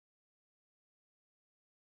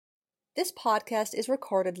This podcast is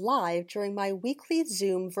recorded live during my weekly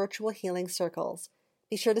Zoom virtual healing circles.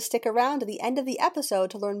 Be sure to stick around to the end of the episode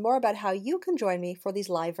to learn more about how you can join me for these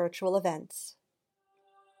live virtual events.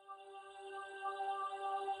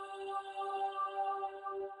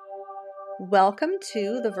 Welcome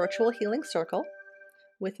to the Virtual Healing Circle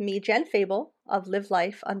with me, Jen Fable of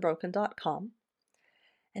LiveLifeUnbroken.com.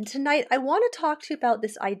 And tonight I want to talk to you about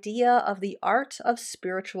this idea of the art of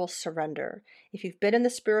spiritual surrender. If you've been in the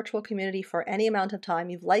spiritual community for any amount of time,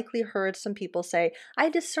 you've likely heard some people say, I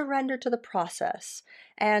just surrender to the process.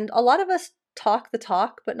 And a lot of us talk the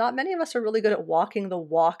talk, but not many of us are really good at walking the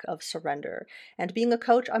walk of surrender. And being a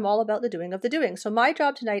coach, I'm all about the doing of the doing. So my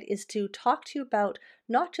job tonight is to talk to you about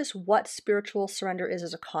not just what spiritual surrender is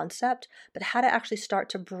as a concept, but how to actually start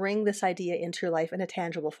to bring this idea into your life in a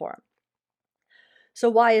tangible form. So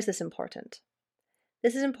why is this important?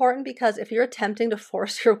 This is important because if you're attempting to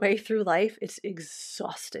force your way through life, it's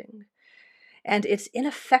exhausting. And it's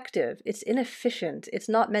ineffective, it's inefficient, it's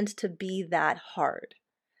not meant to be that hard.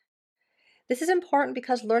 This is important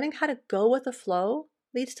because learning how to go with the flow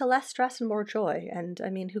leads to less stress and more joy. And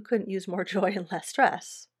who couldn't use more joy and less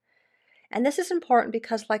stress? And this is important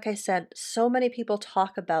because, like I said, so many people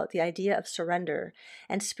talk about the idea of surrender,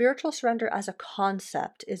 and spiritual surrender as a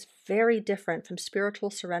concept is very different from spiritual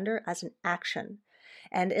surrender as an action.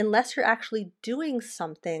 And unless you're actually doing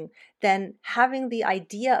something, then having the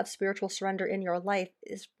idea of spiritual surrender in your life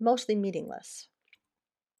is mostly meaningless.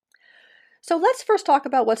 So let's first talk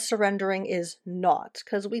about what surrendering is not,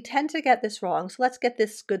 because we tend to get this wrong. So let's get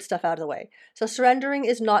this good stuff out of the way. So surrendering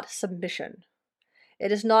is not submission.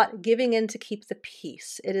 It is not giving in to keep the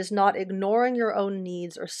peace. It is not ignoring your own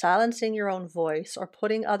needs or silencing your own voice or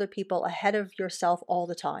putting other people ahead of yourself all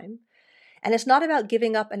the time. And it's not about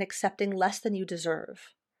giving up and accepting less than you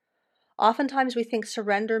deserve. Oftentimes we think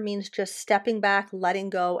surrender means just stepping back, letting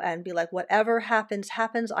go, and be like, whatever happens,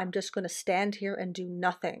 happens. I'm just going to stand here and do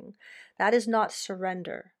nothing. That is not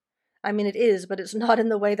surrender. It is, but it's not in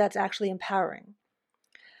the way that's actually empowering.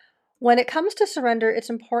 When it comes to surrender, it's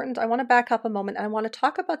important. I want to back up a moment and I want to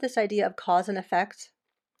talk about this idea of cause and effect.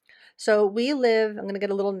 So I'm going to get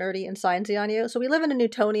a little nerdy and sciencey on you. So we live in a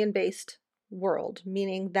Newtonian-based world,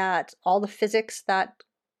 meaning that all the physics that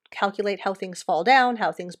calculate how things fall down,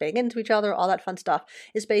 how things bang into each other, all that fun stuff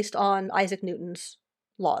is based on Isaac Newton's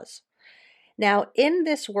laws. Now, in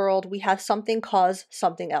this world, we have something cause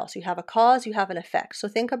something else. You have a cause, you have an effect. So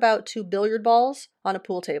think about two billiard balls on a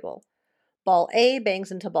pool table. Ball A bangs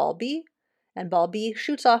into ball B, and ball B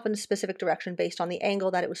shoots off in a specific direction based on the angle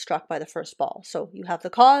that it was struck by the first ball. So you have the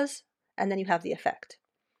cause, and then you have the effect.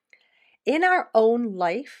 In our own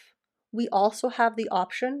life, we also have the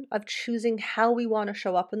option of choosing how we want to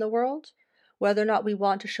show up in the world, whether or not we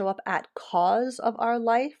want to show up at cause of our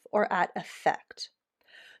life or at effect.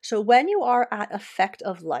 So when you are at effect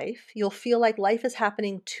of life, you'll feel like life is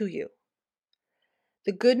happening to you.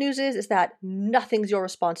 The good news is that nothing's your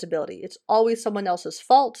responsibility. It's always someone else's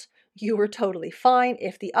fault. You were totally fine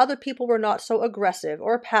if the other people were not so aggressive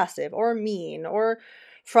or passive or mean or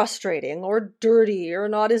frustrating or dirty or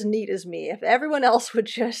not as neat as me. If everyone else would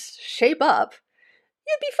just shape up,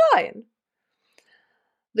 you'd be fine.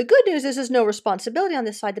 The good news is there's no responsibility on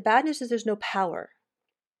this side. The bad news is there's no power.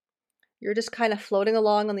 You're just kind of floating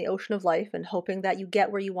along on the ocean of life and hoping that you get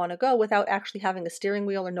where you want to go without actually having a steering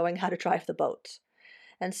wheel or knowing how to drive the boat.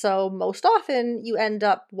 And so most often you end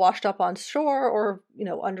up washed up on shore or,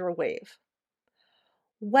 under a wave.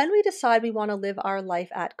 When we decide we want to live our life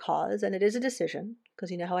at cause, and it is a decision,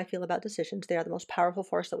 because you know how I feel about decisions, they are the most powerful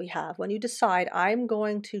force that we have. When you decide I'm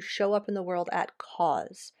going to show up in the world at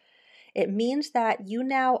cause, it means that you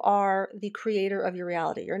now are the creator of your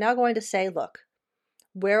reality. You're now going to say, look,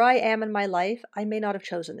 where I am in my life, I may not have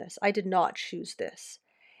chosen this. I did not choose this.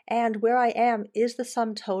 And where I am is the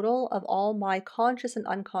sum total of all my conscious and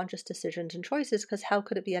unconscious decisions and choices, because how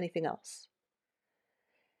could it be anything else?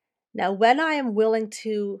 Now, when I am willing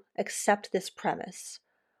to accept this premise,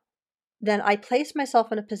 then I place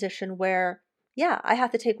myself in a position where, I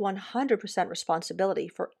have to take 100% responsibility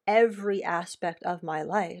for every aspect of my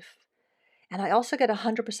life. And I also get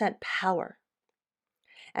 100% power.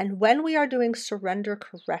 And when we are doing surrender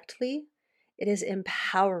correctly, it is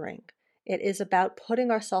empowering. It is about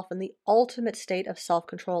putting ourselves in the ultimate state of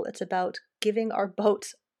self-control. It's about giving our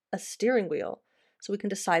boats a steering wheel so we can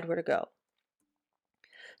decide where to go.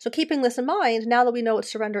 So keeping this in mind, now that we know what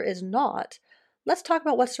surrender is not, let's talk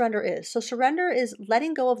about what surrender is. So surrender is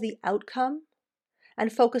letting go of the outcome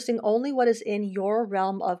and focusing only what is in your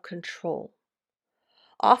realm of control.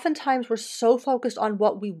 Oftentimes we're so focused on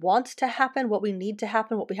what we want to happen, what we need to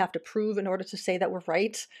happen, what we have to prove in order to say that we're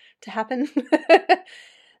right to happen,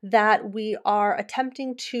 that we are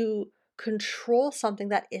attempting to control something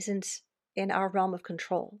that isn't in our realm of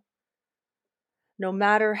control. No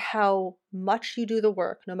matter how much you do the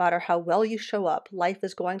work, no matter how well you show up, life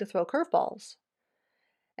is going to throw curveballs.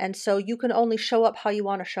 And so you can only show up how you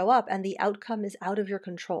want to show up, and the outcome is out of your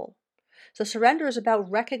control. So surrender is about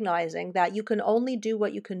recognizing that you can only do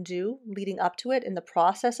what you can do leading up to it in the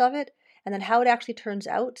process of it, and then how it actually turns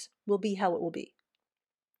out will be how it will be.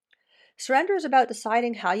 Surrender is about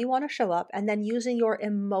deciding how you want to show up and then using your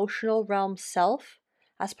emotional realm self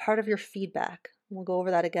as part of your feedback. We'll go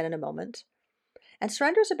over that again in a moment. And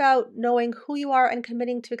surrender is about knowing who you are and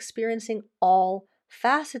committing to experiencing all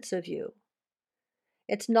facets of you.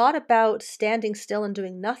 It's not about standing still and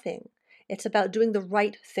doing nothing. It's about doing the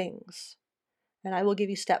right things. And I will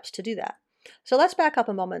give you steps to do that. So let's back up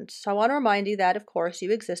a moment. So I want to remind you that, of course,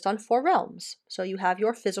 you exist on 4 realms. So you have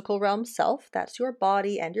your physical realm self. That's your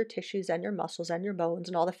body and your tissues and your muscles and your bones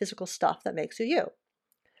and all the physical stuff that makes you you.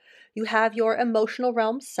 You have your emotional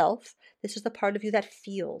realm self. This is the part of you that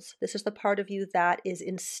feels. This is the part of you that is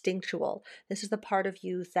instinctual. This is the part of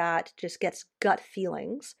you that just gets gut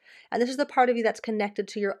feelings. And this is the part of you that's connected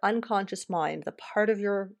to your unconscious mind, the part of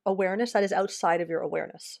your awareness that is outside of your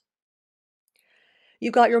awareness.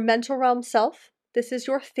 You've got your mental realm self. This is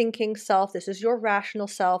your thinking self. This is your rational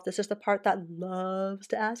self. This is the part that loves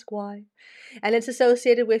to ask why. And it's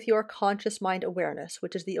associated with your conscious mind awareness,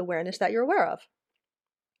 which is the awareness that you're aware of.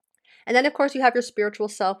 And then, of course, you have your spiritual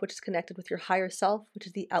self, which is connected with your higher self, which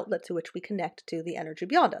is the outlet to which we connect to the energy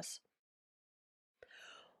beyond us.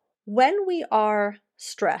 When we are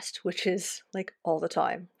stressed, which is like all the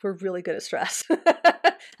time, we're really good at stress.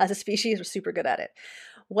 As a species, we're super good at it.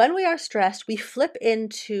 When we are stressed, we flip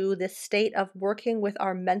into this state of working with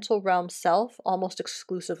our mental realm self almost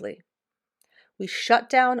exclusively. We shut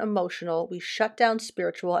down emotional, we shut down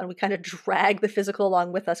spiritual, and we kind of drag the physical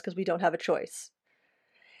along with us because we don't have a choice.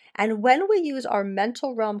 And when we use our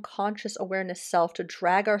mental realm conscious awareness self to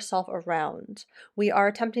drag ourselves around, we are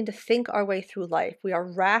attempting to think our way through life. We are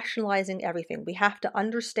rationalizing everything. We have to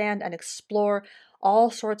understand and explore all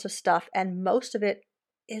sorts of stuff, and most of it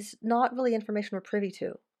is not really information we're privy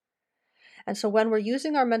to. And so when we're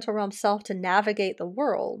using our mental realm self to navigate the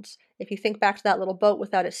world, if you think back to that little boat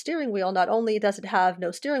without a steering wheel, not only does it have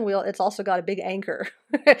no steering wheel, it's also got a big anchor.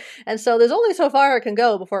 And so there's only so far it can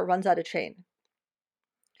go before it runs out of chain.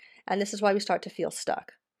 And this is why we start to feel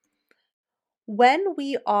stuck. When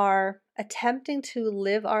we are attempting to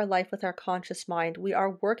live our life with our conscious mind, we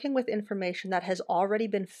are working with information that has already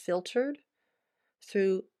been filtered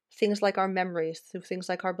through things like our memories, through things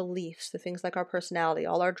like our beliefs, through things like our personality,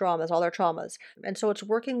 all our dramas, all our traumas. And so it's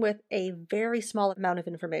working with a very small amount of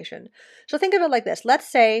information. So think of it like this. Let's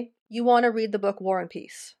say you want to read the book War and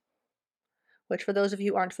Peace, which for those of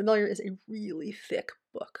you who aren't familiar is a really thick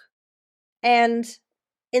book. And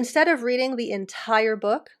instead of reading the entire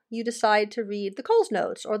book, you decide to read the Coles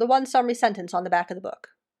Notes or the one summary sentence on the back of the book.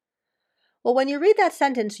 Well, when you read that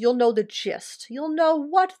sentence, you'll know the gist. You'll know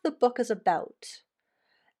what the book is about.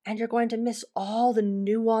 And you're going to miss all the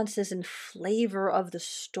nuances and flavor of the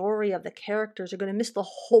story of the characters. You're going to miss the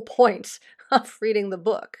whole point of reading the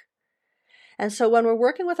book. And so when we're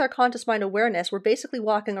working with our conscious mind awareness, we're basically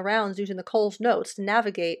walking around using the Coles Notes to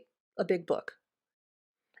navigate a big book.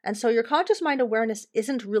 And so your conscious mind awareness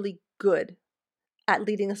isn't really good at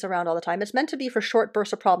leading us around all the time. It's meant to be for short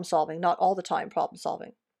bursts of problem solving, not all the time problem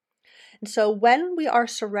solving. And so when we are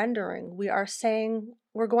surrendering, we are saying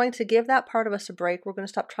we're going to give that part of us a break. We're going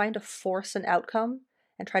to stop trying to force an outcome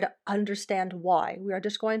and try to understand why. We are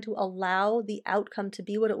just going to allow the outcome to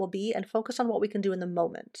be what it will be and focus on what we can do in the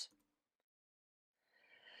moment.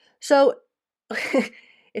 So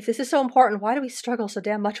if this is so important, why do we struggle so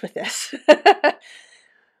damn much with this?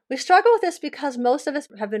 We struggle with this because most of us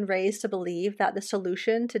have been raised to believe that the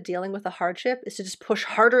solution to dealing with a hardship is to just push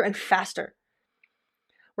harder and faster.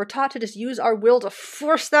 We're taught to just use our will to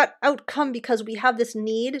force that outcome because we have this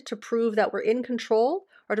need to prove that we're in control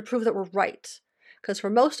or to prove that we're right. Because for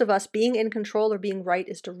most of us, being in control or being right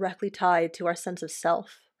is directly tied to our sense of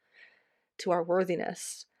self, to our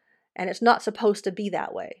worthiness. And it's not supposed to be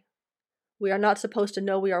that way. We are not supposed to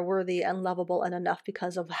know we are worthy and lovable and enough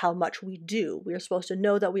because of how much we do. We are supposed to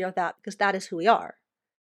know that we are that because that is who we are.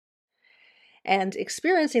 And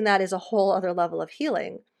experiencing that is a whole other level of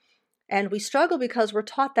healing. And we struggle because we're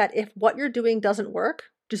taught that if what you're doing doesn't work,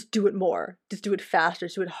 just do it more. Just do it faster,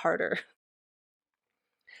 just do it harder.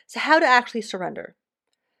 So how to actually surrender?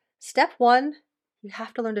 Step 1, you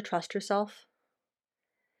have to learn to trust yourself.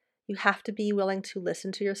 You have to be willing to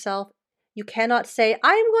listen to yourself. You cannot say,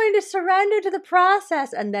 I'm going to surrender to the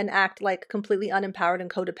process, and then act like completely unempowered and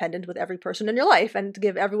codependent with every person in your life and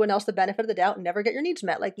give everyone else the benefit of the doubt and never get your needs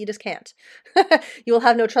met. Like, you just can't. You will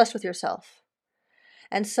have no trust with yourself.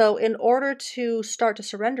 And so in order to start to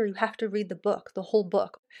surrender, you have to read the book, the whole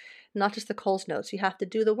book, not just the Coles Notes. You have to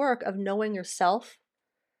do the work of knowing yourself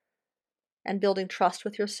and building trust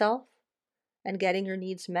with yourself and getting your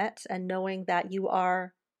needs met and knowing that you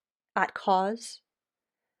are at cause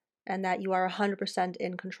and that you are 100%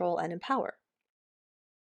 in control and in power.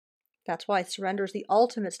 That's why surrender is the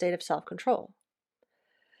ultimate state of self-control.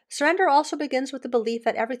 Surrender also begins with the belief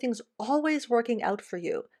that everything's always working out for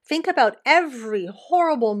you. Think about every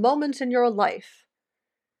horrible moment in your life.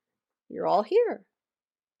 You're all here.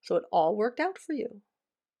 So it all worked out for you.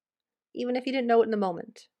 Even if you didn't know it in the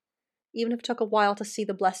moment. Even if it took a while to see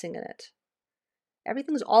the blessing in it.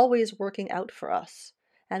 Everything's always working out for us.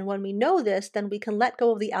 And when we know this, then we can let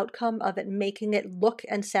go of the outcome of it making it look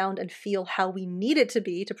and sound and feel how we need it to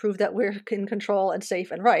be to prove that we're in control and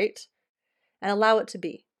safe and right, and allow it to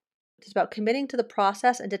be. It's about committing to the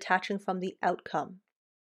process and detaching from the outcome.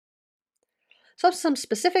 So some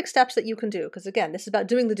specific steps that you can do, because again, this is about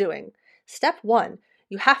doing the doing. Step 1,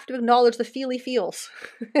 you have to acknowledge the feely feels.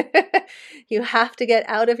 You have to get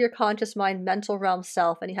out of your conscious mind, mental realm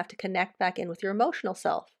self, and you have to connect back in with your emotional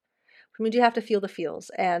self. I mean, you have to feel the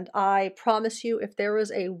feels. And I promise you, if there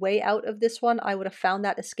was a way out of this one, I would have found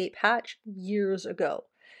that escape hatch years ago.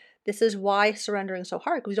 This is why surrendering is so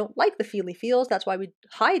hard, because we don't like the feely feels. That's why we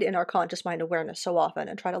hide in our conscious mind awareness so often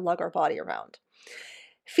and try to lug our body around.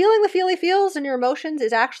 Feeling the feely feels and your emotions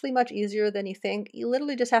is actually much easier than you think. You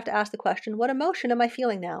literally just have to ask the question, what emotion am I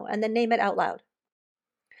feeling now? And then name it out loud.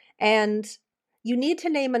 And you need to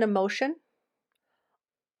name an emotion.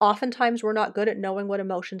 Oftentimes we're not good at knowing what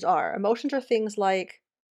emotions are. Emotions are things like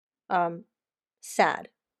sad,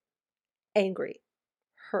 angry,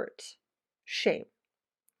 hurt, shame.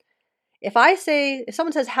 If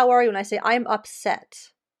someone says, how are you? And I say, I'm upset.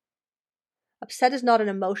 Upset is not an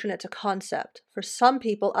emotion, it's a concept. For some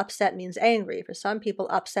people, upset means angry. For some people,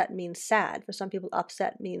 upset means sad. For some people,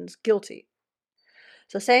 upset means guilty.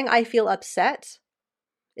 So saying I feel upset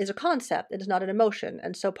is a concept. It is not an emotion.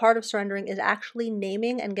 And so part of surrendering is actually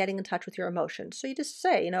naming and getting in touch with your emotions. So you just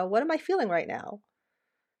say, what am I feeling right now?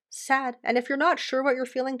 Sad. And if you're not sure what you're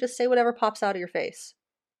feeling, just say whatever pops out of your face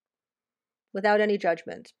without any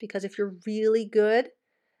judgment. Because if you're really good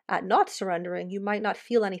at not surrendering, you might not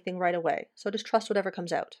feel anything right away. So just trust whatever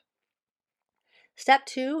comes out. Step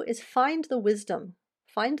 2 is find the wisdom,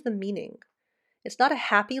 find the meaning. It's not a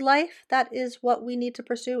happy life that is what we need to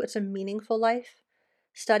pursue. It's a meaningful life.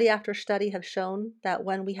 Study after study have shown that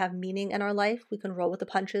when we have meaning in our life, we can roll with the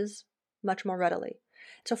punches much more readily.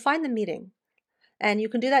 So find the meaning. And you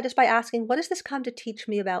can do that just by asking, what does this come to teach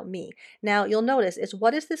me about me? Now, you'll notice is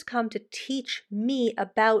what does this come to teach me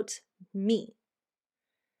about me?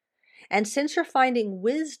 And since you're finding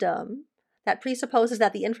wisdom, that presupposes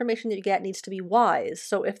that the information that you get needs to be wise.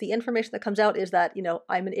 So if the information that comes out is that,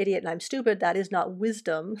 I'm an idiot and I'm stupid, that is not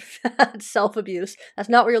wisdom. That's self-abuse. That's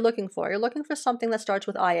not what you're looking for. You're looking for something that starts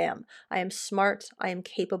with I am. I am smart. I am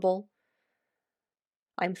capable.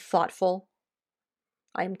 I'm thoughtful.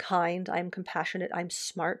 I am kind. I am compassionate. I'm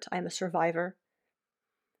smart. I'm a survivor.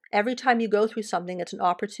 Every time you go through something, it's an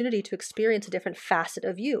opportunity to experience a different facet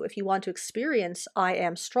of you. If you want to experience I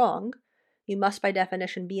am strong, you must by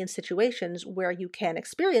definition be in situations where you can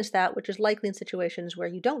experience that, which is likely in situations where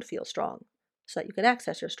you don't feel strong, so that you can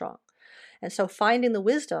access your strong. And so finding the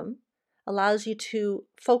wisdom allows you to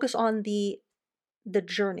focus on the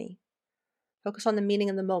journey, focus on the meaning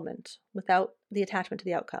in the moment without the attachment to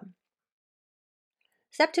the outcome.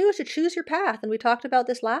 Step 2 is to choose your path. And we talked about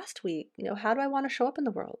this last week. How do I want to show up in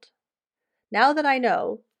the world? Now that I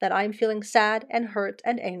know that I'm feeling sad and hurt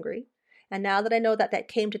and angry, and now that I know that that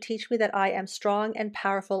came to teach me that I am strong and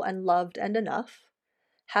powerful and loved and enough,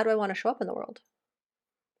 how do I want to show up in the world?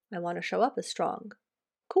 I want to show up as strong.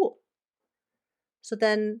 Cool. So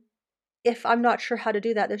then, if I'm not sure how to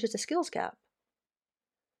do that, there's just a skills gap.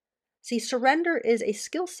 See, surrender is a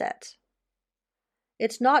skill set.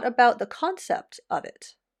 It's not about the concept of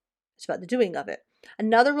it. It's about the doing of it.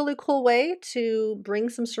 Another really cool way to bring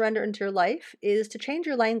some surrender into your life is to change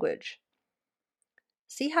your language.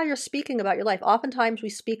 See how you're speaking about your life. Oftentimes we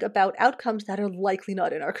speak about outcomes that are likely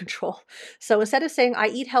not in our control. So instead of saying, I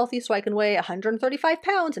eat healthy so I can weigh 135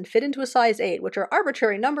 pounds and fit into a size 8, which are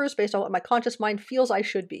arbitrary numbers based on what my conscious mind feels I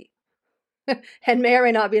should be, and may or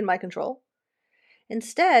may not be in my control.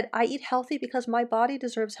 Instead, I eat healthy because my body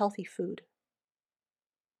deserves healthy food.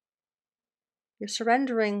 You're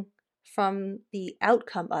surrendering from the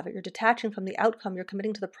outcome of it. You're detaching from the outcome. You're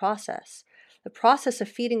committing to the process. The process of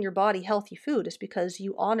feeding your body healthy food is because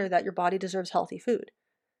you honor that your body deserves healthy food.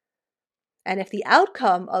 And if the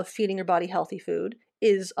outcome of feeding your body healthy food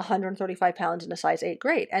is 135 pounds in a size 8,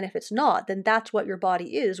 great. And if it's not, then that's what your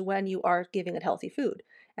body is when you are giving it healthy food.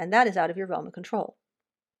 And that is out of your realm of control.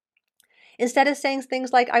 Instead of saying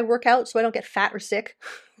things like, I work out so I don't get fat or sick,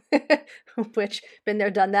 which, been there,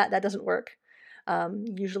 done that, that doesn't work.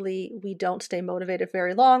 Usually we don't stay motivated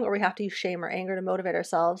very long, or we have to use shame or anger to motivate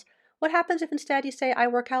ourselves. What happens if instead you say, I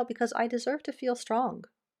work out because I deserve to feel strong?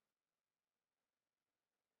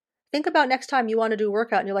 Think about next time you want to do a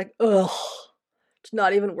workout and you're like, ugh, it's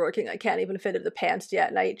not even working. I can't even fit into the pants yet,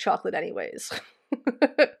 and I eat chocolate anyways.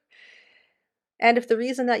 And if the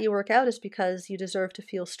reason that you work out is because you deserve to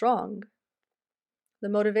feel strong, the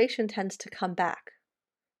motivation tends to come back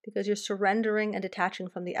because you're surrendering and detaching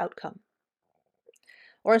from the outcome.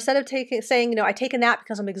 Or instead of saying, I take a nap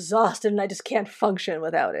because I'm exhausted and I just can't function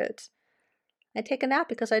without it, I take a nap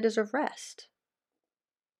because I deserve rest.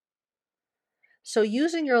 So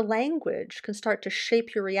using your language can start to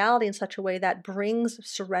shape your reality in such a way that brings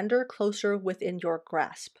surrender closer within your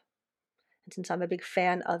grasp. And since I'm a big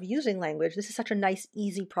fan of using language, this is such a nice,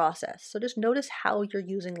 easy process. So just notice how you're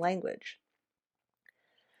using language.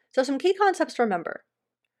 So some key concepts to remember.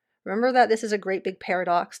 Remember that this is a great big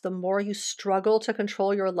paradox. The more you struggle to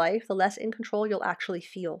control your life, the less in control you'll actually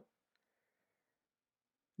feel.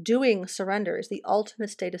 Doing surrender is the ultimate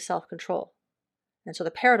state of self-control. And so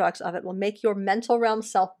the paradox of it will make your mental realm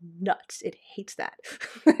self nuts. It hates that.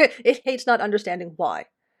 It hates not understanding why.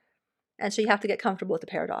 And so you have to get comfortable with the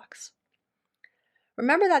paradox.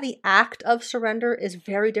 Remember that the act of surrender is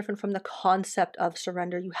very different from the concept of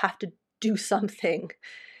surrender. You have to do something.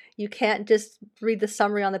 You can't just read the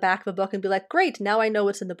summary on the back of a book and be like, great, now I know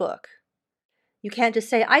what's in the book. You can't just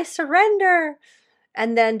say, I surrender,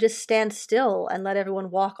 and then just stand still and let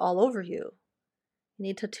everyone walk all over you. You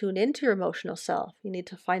need to tune into your emotional self. You need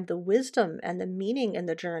to find the wisdom and the meaning in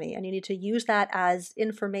the journey, and you need to use that as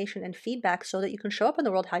information and feedback so that you can show up in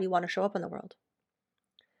the world how you want to show up in the world.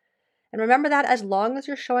 And remember that as long as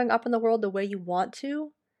you're showing up in the world the way you want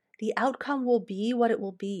to, the outcome will be what it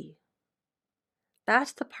will be.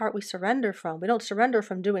 That's the part we surrender from. We don't surrender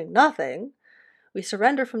from doing nothing. We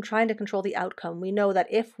surrender from trying to control the outcome. We know that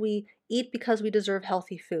if we eat because we deserve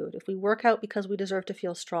healthy food, if we work out because we deserve to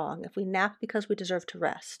feel strong, if we nap because we deserve to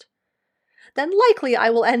rest, then likely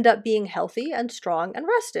I will end up being healthy and strong and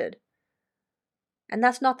rested. And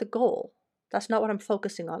that's not the goal. That's not what I'm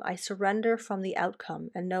focusing on. I surrender from the outcome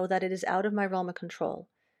and know that it is out of my realm of control.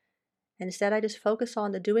 And instead, I just focus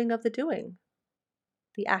on the doing of the doing,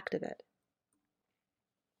 the act of it.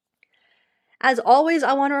 As always,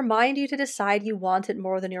 I want to remind you to decide you want it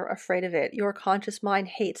more than you're afraid of it. Your conscious mind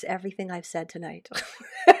hates everything I've said tonight.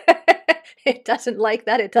 It doesn't like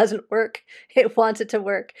that. It doesn't work. It wants it to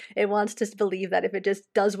work. It wants to believe that if it just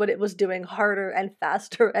does what it was doing harder and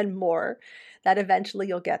faster and more, that eventually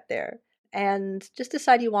you'll get there. And just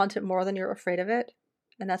decide you want it more than you're afraid of it.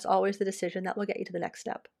 And that's always the decision that will get you to the next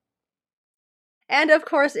step. And of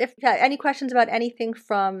course, if you have any questions about anything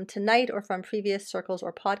from tonight or from previous circles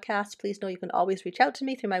or podcasts, please know you can always reach out to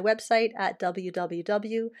me through my website at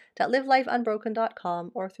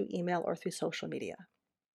www.livelifeunbroken.com or through email or through social media.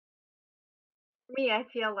 For me, I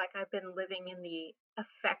feel like I've been living in the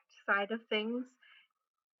effect side of things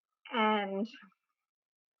and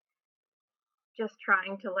just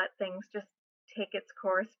trying to let things just take its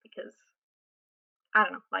course because, I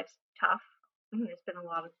don't know, life's tough. There's been a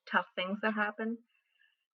lot of tough things that happen.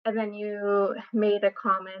 And then you made a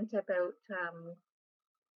comment about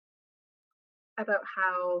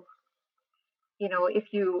how,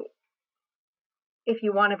 if you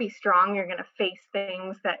want to be strong, you're going to face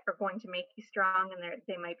things that are going to make you strong, and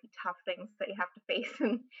they might be tough things that you have to face.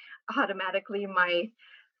 And automatically my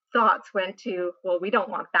thoughts went to, well, we don't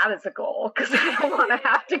want that as a goal because I don't want to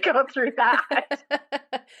have to go through that.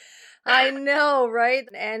 I know, right?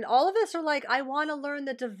 And all of us are like, I want to learn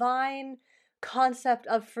the divine concept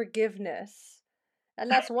of forgiveness. And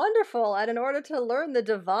that's wonderful. And in order to learn the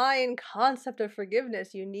divine concept of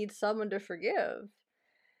forgiveness, you need someone to forgive.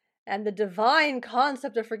 And the divine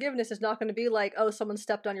concept of forgiveness is not going to be like, oh, someone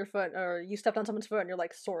stepped on your foot or you stepped on someone's foot and you're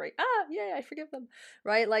like, sorry. Yeah, I forgive them.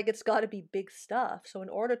 Right? Like it's got to be big stuff. So in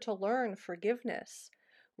order to learn forgiveness,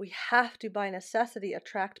 we have to, by necessity,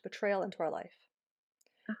 attract betrayal into our life.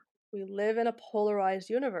 We live in a polarized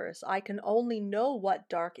universe. I can only know what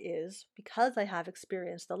dark is because I have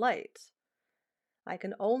experienced the light. I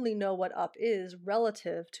can only know what up is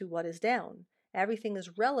relative to what is down. Everything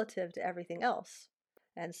is relative to everything else.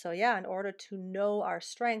 And so, yeah, in order to know our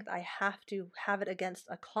strength, I have to have it against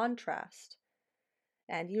a contrast.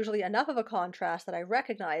 And usually enough of a contrast that I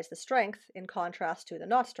recognize the strength in contrast to the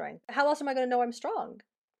not strength. How else am I going to know I'm strong?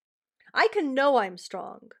 I can know I'm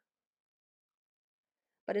strong.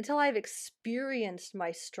 But until I've experienced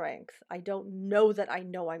my strength, I don't know that I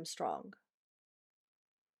know I'm strong.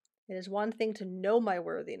 It is one thing to know my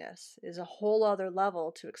worthiness. It is a whole other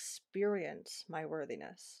level to experience my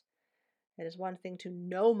worthiness. It is one thing to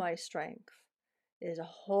know my strength. It is a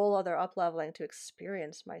whole other up-leveling to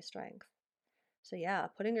experience my strength. So yeah,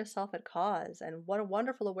 putting yourself at cause, and what a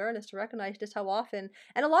wonderful awareness to recognize just how often,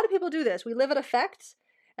 and a lot of people do this, we live at effect,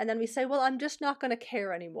 and then we say, well, I'm just not going to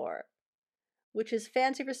care anymore, which is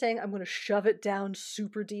fancy for saying I'm going to shove it down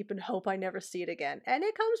super deep and hope I never see it again. And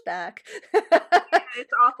it comes back. It's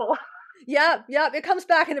awful. Yeah, it comes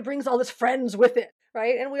back and it brings all its friends with it,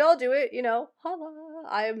 right? And we all do it, Holla.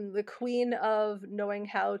 I'm the queen of knowing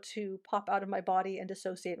how to pop out of my body and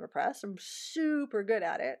dissociate and repress. I'm super good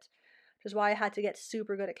at it, which is why I had to get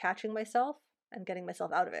super good at catching myself and getting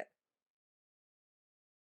myself out of it.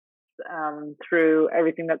 Through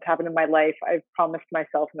everything that's happened in my life, I've promised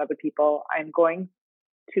myself and other people I'm going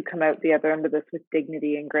to come out the other end of this with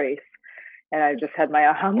dignity and grace. And I just had my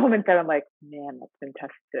aha moment that I'm like, man, that's been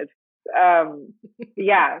tested.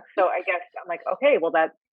 Yeah. So I guess I'm like, okay, well,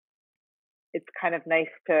 it's kind of nice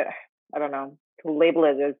to, I don't know, to label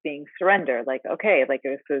it as being surrender. Like, okay, like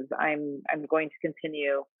this is, I'm going to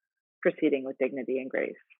continue proceeding with dignity and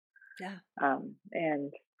grace. Yeah.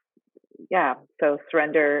 And yeah, so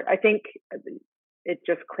surrender, I think it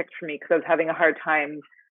just clicked for me because I was having a hard time,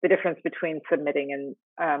 the difference between submitting and,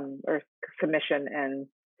 or submission and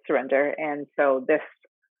surrender. And so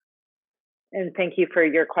and thank you for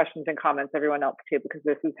your questions and comments, everyone else too, because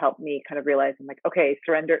this has helped me kind of realize I'm like, okay,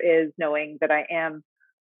 surrender is knowing that I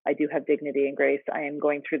do have dignity and grace. I am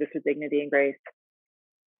going through this with dignity and grace.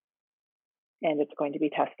 And it's going to be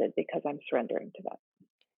tested because I'm surrendering to that.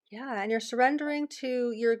 Yeah, and you're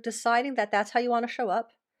deciding that that's how you want to show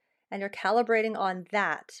up, and you're calibrating on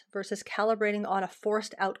that versus calibrating on a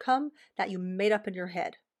forced outcome that you made up in your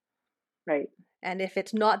head. Right. And if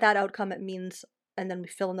it's not that outcome, it means, and then we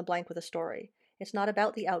fill in the blank with a story. It's not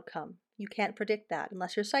about the outcome. You can't predict that.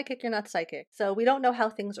 Unless you're psychic, you're not psychic. So we don't know how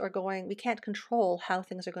things are going. We can't control how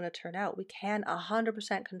things are going to turn out. We can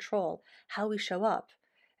 100% control how we show up.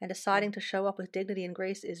 And deciding to show up with dignity and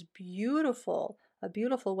grace is beautiful, a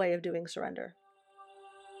beautiful way of doing surrender.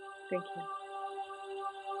 Thank you.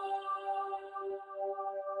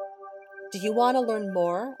 Do you want to learn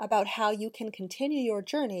more about how you can continue your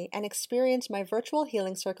journey and experience my virtual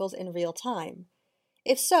healing circles in real time?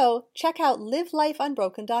 If so, check out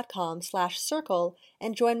livelifeunbroken.com/circle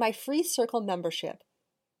and join my free circle membership.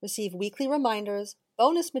 Receive weekly reminders,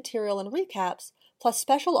 bonus material and recaps, plus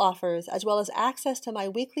special offers, as well as access to my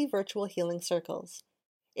weekly virtual healing circles.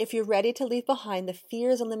 If you're ready to leave behind the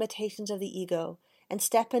fears and limitations of the ego and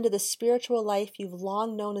step into the spiritual life you've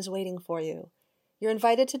long known is waiting for you, you're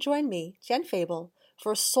invited to join me, Jen Fable,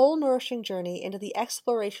 for a soul-nourishing journey into the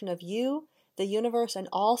exploration of you, the universe, and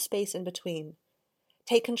all space in between.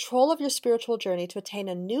 Take control of your spiritual journey to attain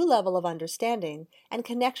a new level of understanding and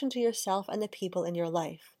connection to yourself and the people in your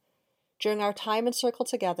life. During our time in circle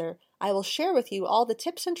together, I will share with you all the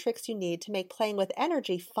tips and tricks you need to make playing with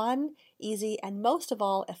energy fun, easy, and most of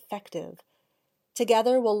all, effective.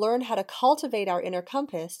 Together, we'll learn how to cultivate our inner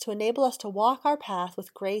compass to enable us to walk our path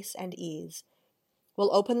with grace and ease.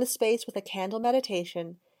 We'll open the space with a candle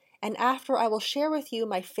meditation, and after I will share with you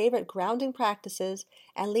my favorite grounding practices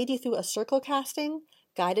and lead you through a circle casting,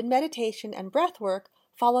 guided meditation, and breath work,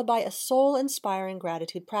 followed by a soul-inspiring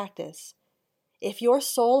gratitude practice. If your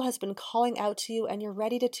soul has been calling out to you and you're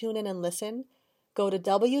ready to tune in and listen, go to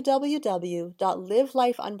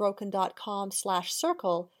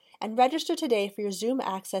www.livelifeunbroken.com/circle and register today for your Zoom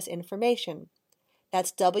access information.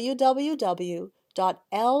 That's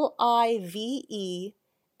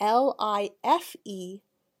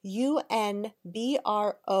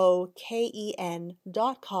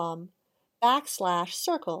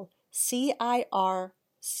CIRCLE.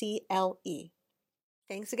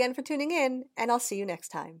 Thanks again for tuning in, and I'll see you next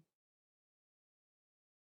time.